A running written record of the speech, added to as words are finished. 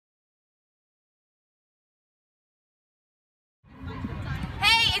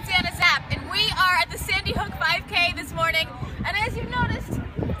Sandy Hook 5K this morning, and as you've noticed,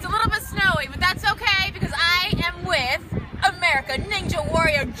 it's a little bit snowy, but that's okay because I am with America Ninja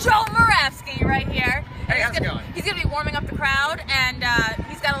Warrior Joe Moravsky right here. Hey, how's it going? He's going to be warming up the crowd, and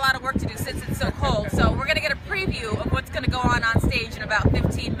he's got a lot of work to do since it's so cold. So we're going to get a preview of what's going to go on stage in about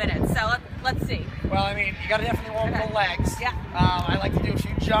 15 minutes. So let's see. Well, I mean, you got to definitely warm up the legs. Yeah. I like to do a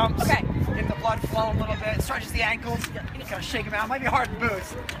few jumps. Okay. Get the blood flowing a little bit. It stretches the ankles. You kind of shake them out. Might be hard in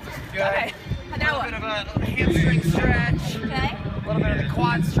boots. Good. Okay. A little bit of a hamstring stretch. Okay. A little bit of the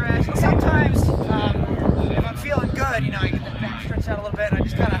quad stretch. And sometimes, if I'm feeling good, you know, I get the back stretch out a little bit, and I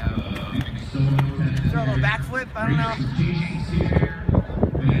just kind of throw a little backflip. I don't know.